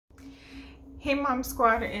Hey Mom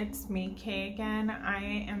Squad, it's me, Kay again.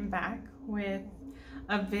 I am back with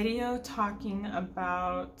a video talking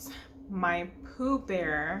about my Pooh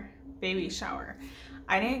Bear baby shower.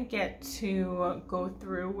 I didn't get to go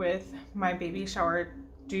through with my baby shower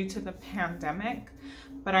due to the pandemic,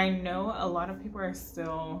 but I know a lot of people are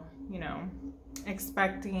still,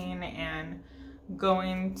 expecting and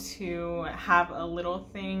going to have a little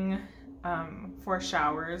thing for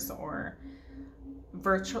showers, or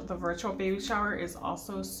the virtual baby shower is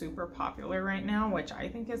also super popular right now, which I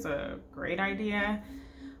think is a great idea.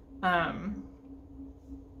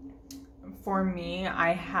 For me,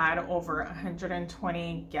 I had over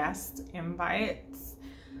 120 guest invites,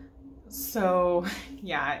 so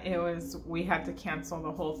yeah, we had to cancel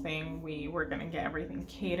the whole thing. We were gonna get everything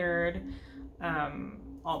catered,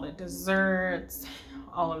 all the desserts,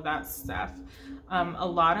 all of that stuff. A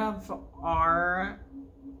lot of our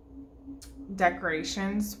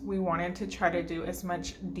decorations, we wanted to try to do as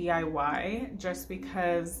much DIY, just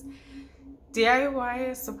because DIY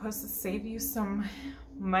is supposed to save you some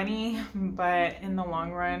money, but in the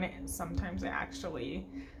long run sometimes it actually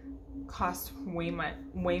costs way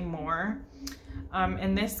more.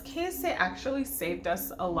 In this case, it actually saved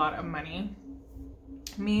us a lot of money.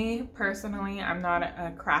 Me personally, I'm not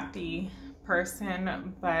a crafty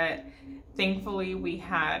person, but thankfully we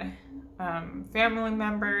had family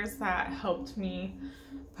members that helped me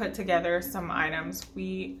put together some items.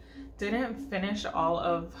 We didn't finish all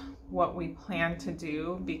of what we planned to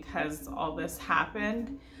do because all this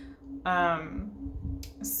happened.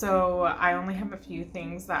 So I only have a few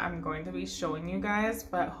things that I'm going to be showing you guys,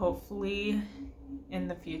 but hopefully in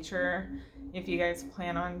the future, if you guys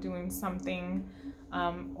plan on doing something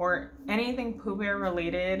or anything Pooh Bear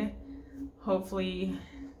related, hopefully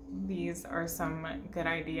these are some good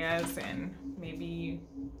ideas and maybe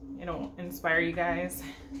it'll inspire you guys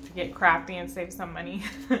to get crafty and save some money.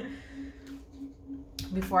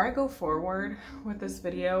 Before I go forward with this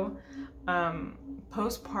video,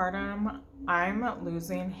 postpartum, I'm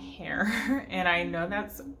losing hair and I know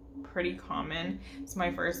that's pretty common. It's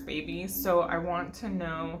my first baby, so I want to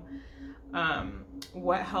know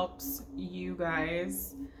what helps you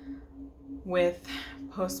guys with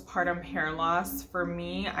postpartum hair loss. For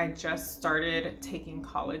me, I just started taking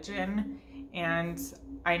collagen, and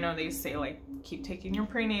I know they say like keep taking your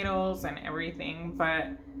prenatals and everything, but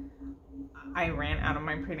I ran out of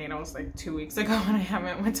my prenatals like 2 weeks ago and I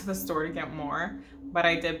haven't went to the store to get more, but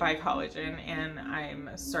I did buy collagen and I'm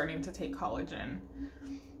starting to take collagen.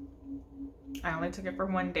 I only took it for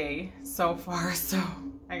 1 day so far, so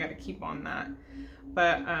I gotta keep on that.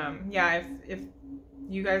 But yeah, if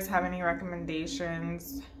you guys have any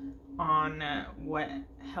recommendations on what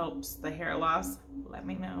helps the hair loss, let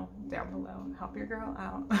me know down below. Help your girl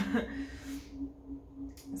out.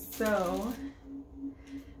 So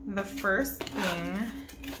the first thing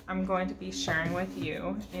I'm going to be sharing with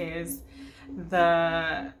you is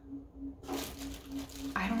I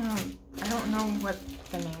don't know what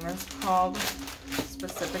the name is called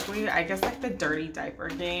specifically. I guess like the dirty diaper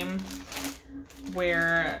game,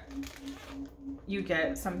 where you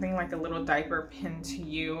get something like a little diaper pinned to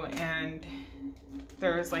you and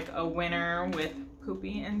there's like a winner with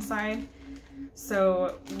poopy inside.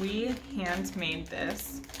 So we handmade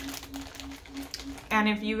this, and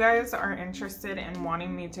if you guys are interested in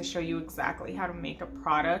wanting me to show you exactly how to make a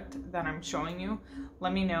product that I'm showing you,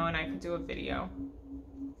 let me know and I could do a video.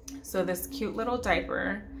 So this cute little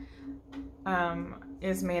diaper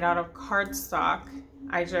is made out of cardstock.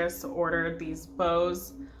 I just ordered these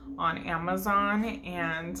bows on Amazon,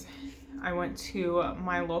 and I went to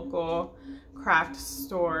my local craft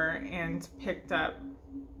store and picked up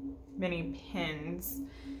mini pins,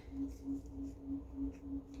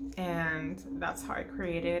 and that's how I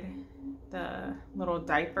created the little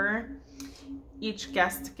diaper. Each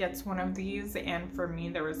guest gets one of these, and for me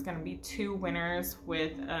there was going to be 2 winners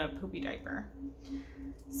with a poopy diaper.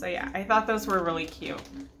 So yeah, I thought those were really cute.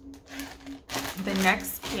 The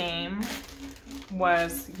next game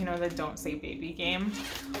was, the Don't Say Baby game.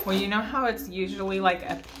 Well, you know how it's usually like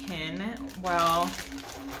a pin? Well,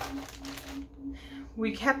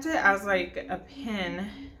 we kept it as like a pin.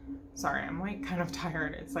 Sorry, I'm like kind of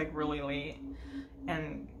tired. It's like really late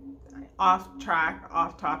and off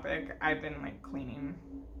topic. I've been like cleaning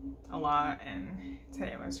a lot and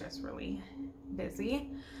today was just really busy.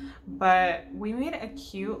 But we made a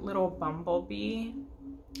cute little bumblebee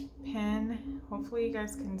pin. Hopefully you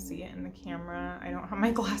guys can see it in the camera. I don't have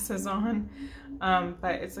my glasses on,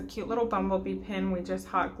 but it's a cute little bumblebee pin. We just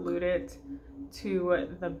hot glued it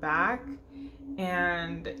to the back,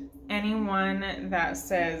 and anyone that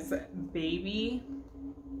says baby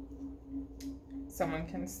someone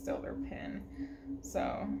can steal their pin.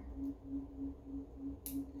 So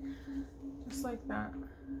just like that.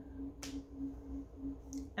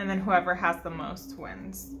 And then whoever has the most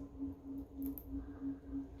wins.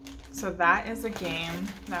 So that is a game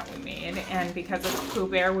that we made, and because it's Pooh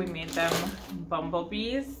Bear, we made them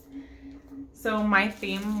bumblebees. So my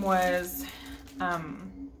theme was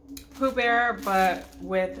Pooh Bear, but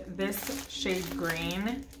with this shade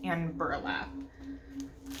green and burlap.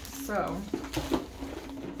 So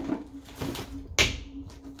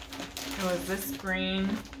it was this green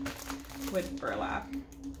with burlap.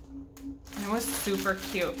 And it was super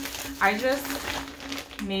cute. I just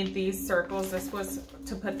made these circles. This was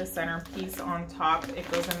to put the centerpiece on top. It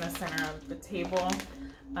goes in the center of the table.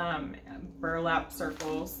 Burlap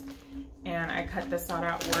circles. And I cut this out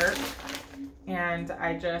at work. And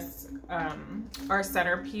I just, our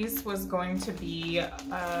centerpiece was going to be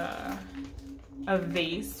a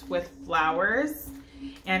vase with flowers.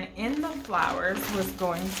 And in the flowers was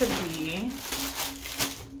going to be,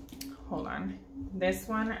 hold on, this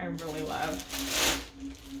one I really love.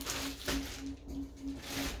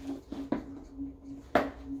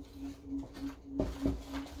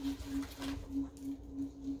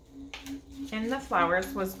 In the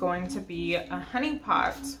flowers was going to be a honey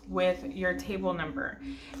pot with your table number.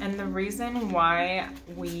 And the reason why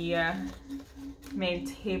we made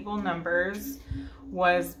table numbers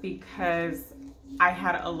was because I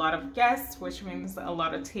had a lot of guests, which means a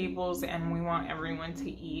lot of tables, and we want everyone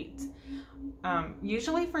to eat.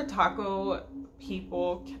 Usually for taco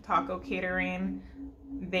people, taco catering,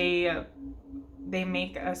 they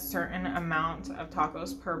make a certain amount of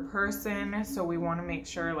tacos per person, so we want to make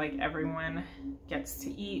sure like everyone gets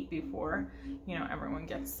to eat before, you know, everyone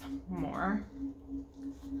gets more.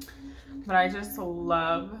 But I just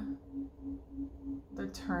love the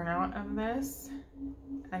turnout of this.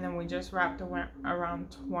 And then we just wrapped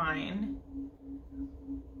around twine.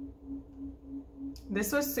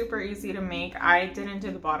 This was super easy to make. I didn't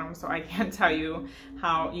do the bottom, so I can't tell you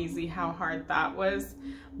how easy, how hard that was.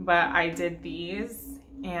 But I did these,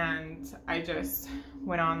 and I just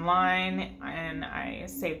went online and I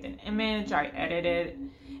saved an image. I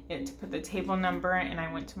edited it to put the table number, and I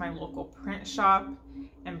went to my local print shop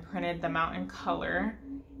and printed them out in color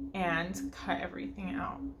and cut everything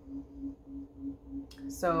out.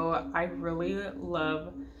 So I really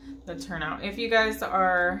love the turnout. If you guys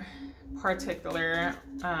are particular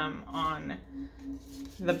on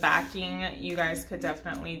the backing, you guys could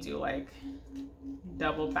definitely do like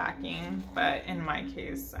double backing, but in my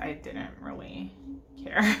case I didn't really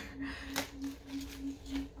care.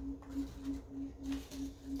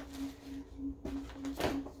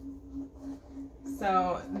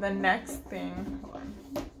 So the next thing, hold on.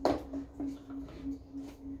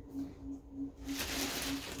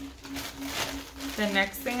 The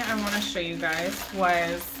next thing I want to show you guys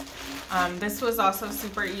was, this was also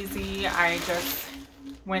super easy. I just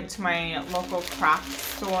went to my local craft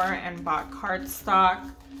store and bought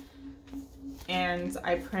cardstock, and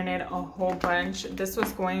I printed a whole bunch. This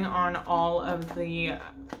was going on all of the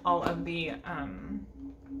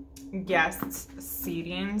guest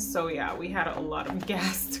seating. So yeah, we had a lot of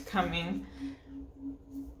guests coming.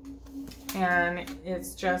 And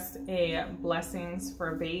it's just a blessings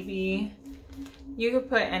for baby. You could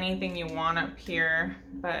put anything you want up here,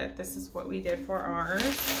 but this is what we did for ours.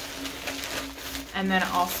 And then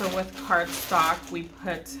also with cardstock, we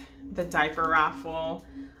put the diaper raffle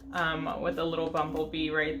with a little bumblebee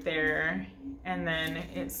right there. And then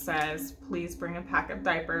it says, please bring a pack of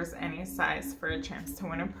diapers, any size, for a chance to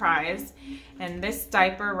win a prize. And this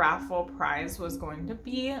diaper raffle prize was going to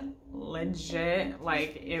be legit.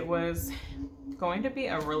 Like, it was going to be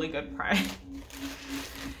a really good prize.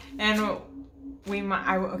 And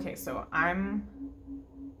okay, so I'm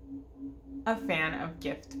a fan of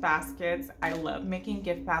gift baskets. I love making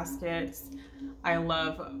gift baskets. I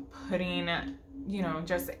love putting, you know,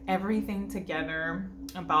 just everything together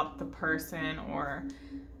about the person, or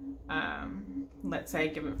let's say I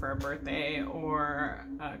give it for a birthday or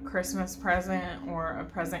a Christmas present or a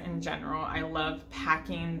present in general. I love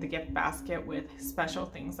packing the gift basket with special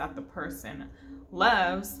things that the person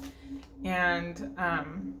loves. And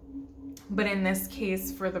but in this case,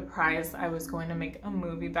 for the prize, I was going to make a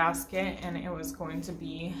movie basket, and it was going to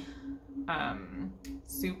be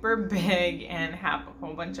super big and have a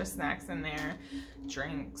whole bunch of snacks in there,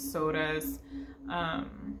 drinks, sodas,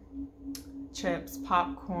 chips,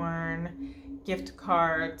 popcorn, gift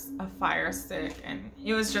cards, a fire stick, and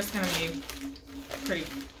it was just going to be pretty,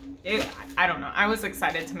 I don't know. I was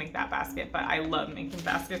excited to make that basket, but I love making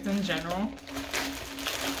baskets in general.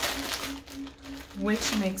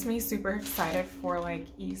 which makes me super excited for like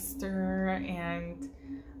Easter. And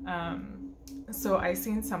so I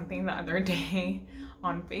seen something the other day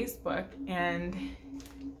on Facebook, and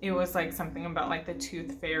it was like something about like the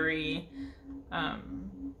tooth fairy.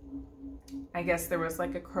 I guess there was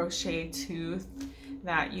like a crochet tooth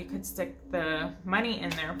that you could stick the money in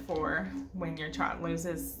there for when your child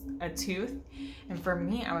loses a tooth. And for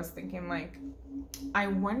me, I was thinking like, I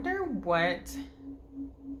wonder what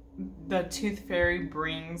the tooth fairy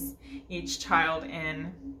brings each child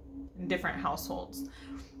in different households.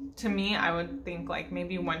 To me, I would think like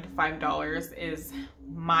maybe $1 to $5 is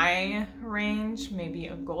my range, maybe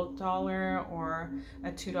a gold dollar or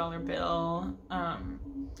a $2 bill.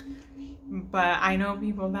 But I know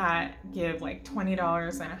people that give like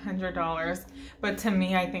 $20 and $100, but to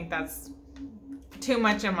me, I think that's too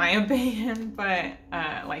much in my opinion. But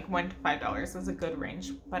like $1 to $5 is a good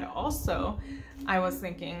range. But also, I was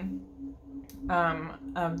thinking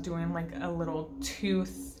of doing like a little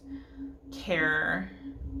tooth care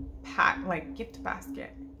pack, like gift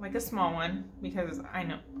basket, like a small one, because I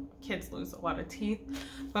know kids lose a lot of teeth,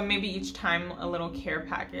 but maybe each time a little care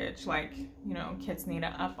package, like, you know, kids need to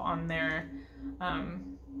up on their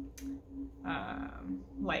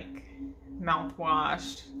like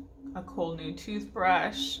mouthwash, a cool new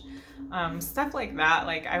toothbrush, stuff like that.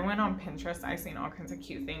 Like I went on Pinterest, I seen all kinds of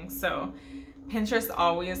cute things. So Pinterest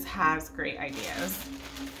always has great ideas.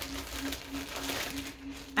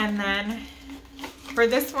 And then for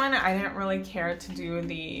this one, I didn't really care to do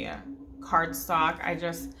the cardstock. I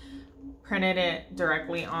just printed it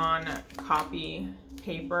directly on copy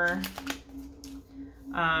paper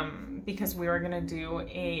because we were gonna do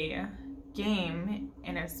a game,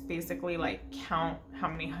 and it's basically like count how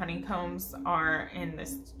many honeycombs are in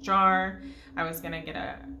this jar. I was gonna get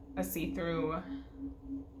a see-through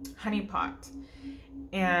honey pot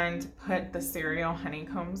and put the cereal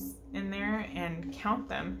honeycombs in there and count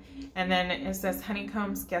them. And then it says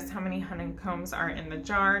honeycombs, guess how many honeycombs are in the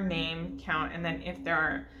jar, name, count, and then if there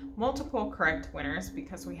are multiple correct winners,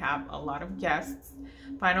 because we have a lot of guests,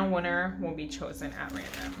 final winner will be chosen at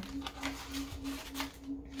random.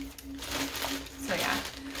 So yeah.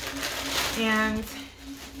 And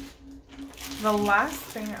the last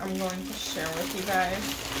thing I'm going to share with you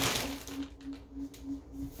guys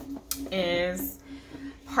is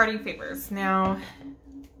party favors. Now,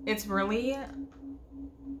 it's really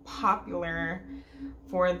popular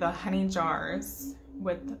for the honey jars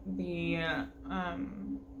with the, I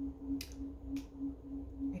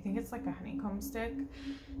think it's like a honeycomb stick,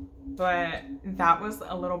 but that was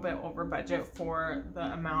a little bit over budget for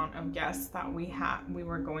the amount of guests that we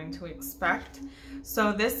were going to expect.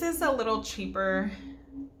 So this is a little cheaper,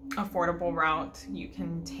 affordable route you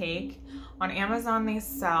can take. On Amazon, they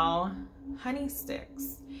sell honey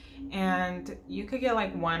sticks, and you could get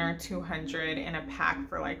like 1 or 200 in a pack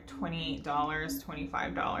for like $28,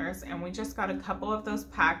 $25. And we just got a couple of those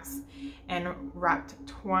packs and wrapped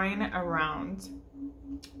twine around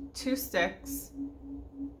 2 sticks.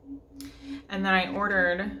 And then I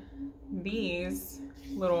ordered these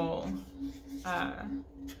little,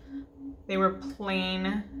 they were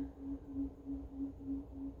plain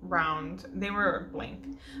round, they were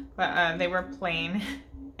blank, but they were plain.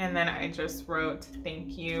 And then I just wrote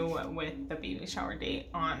thank you with the baby shower date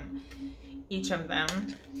on each of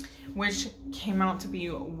them, which came out to be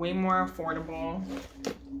way more affordable.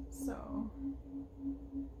 So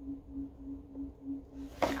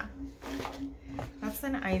yeah, that's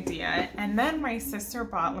an idea. And then my sister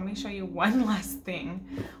bought, let me show you one last thing.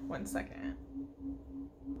 One second.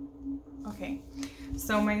 Okay,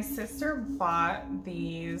 so my sister bought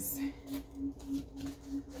these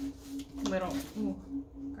little, ooh,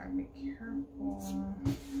 gotta be careful.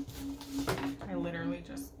 I literally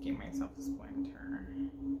just gave myself a splinter.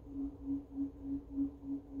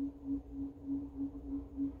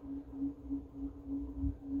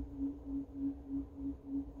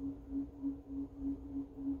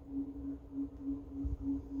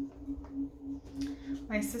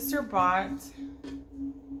 My sister bought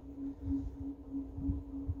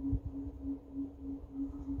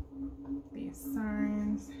these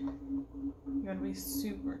signs. You gotta be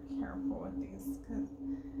super careful with these, because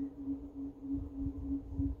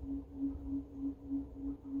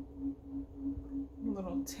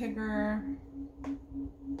little Tigger.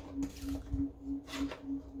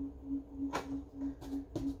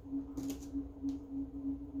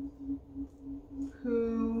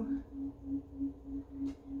 Pooh.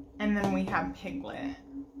 And then we have Piglet.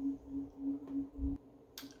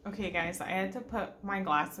 Okay guys, I had to put my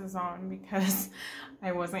glasses on because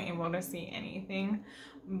I wasn't able to see anything,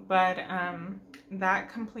 but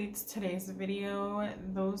that completes today's video.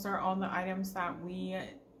 Those are all the items that we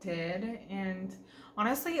did, and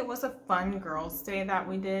honestly it was a fun girls' day that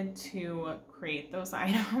we did to create those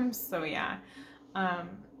items. So yeah,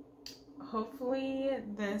 hopefully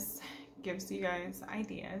this gives you guys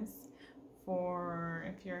ideas for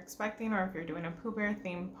if you're expecting or if you're doing a Pooh Bear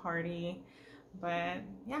themed party. But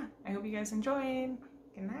yeah, I hope you guys enjoyed.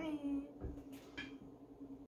 Good night.